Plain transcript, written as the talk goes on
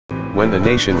When the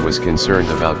nation was concerned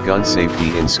about gun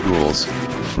safety in schools,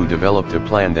 who developed a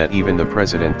plan that even the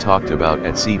president talked about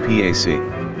at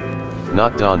CPAC?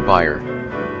 Not Don Beyer.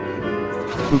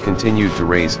 Who continued to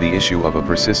raise the issue of a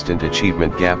persistent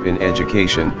achievement gap in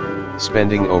education,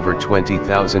 spending over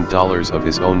 $20,000 of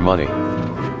his own money?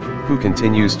 Who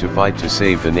continues to fight to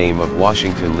save the name of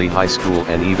Washington Lee High School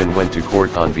and even went to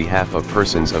court on behalf of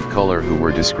persons of color who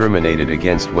were discriminated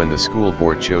against when the school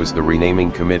board chose the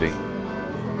renaming committee?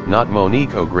 Not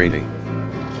Monique O'Grady.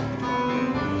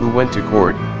 Who went to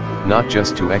court, not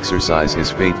just to exercise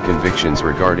his faith convictions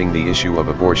regarding the issue of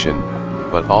abortion,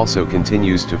 but also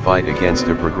continues to fight against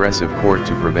a progressive court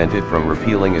to prevent it from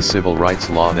repealing a civil rights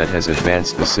law that has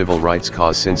advanced the civil rights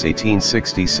cause since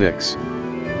 1866.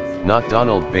 Not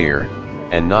Donald Beyer,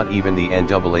 and not even the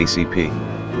NAACP.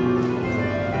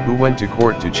 Who went to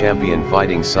court to champion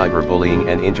fighting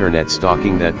cyberbullying and internet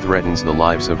stalking that threatens the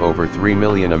lives of over 3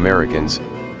 million Americans,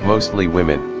 mostly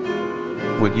women?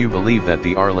 Would you believe that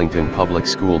the Arlington Public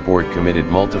School Board committed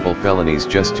multiple felonies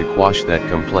just to quash that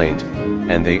complaint,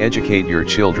 and they educate your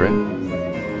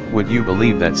children? Would you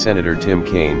believe that Senator Tim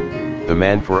Kaine, the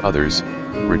man for others,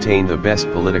 retained the best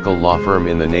political law firm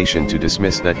in the nation to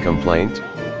dismiss that complaint?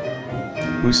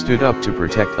 Who stood up to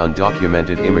protect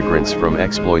undocumented immigrants from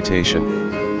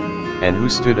exploitation? And who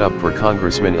stood up for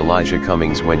Congressman Elijah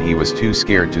Cummings when he was too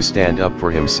scared to stand up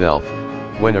for himself,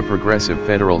 when a progressive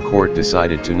federal court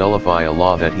decided to nullify a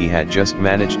law that he had just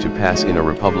managed to pass in a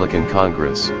Republican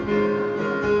Congress?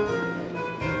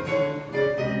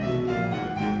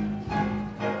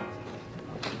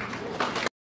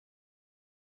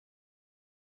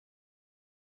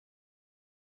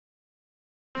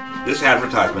 This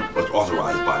advertisement was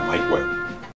authorized by Mike Webb.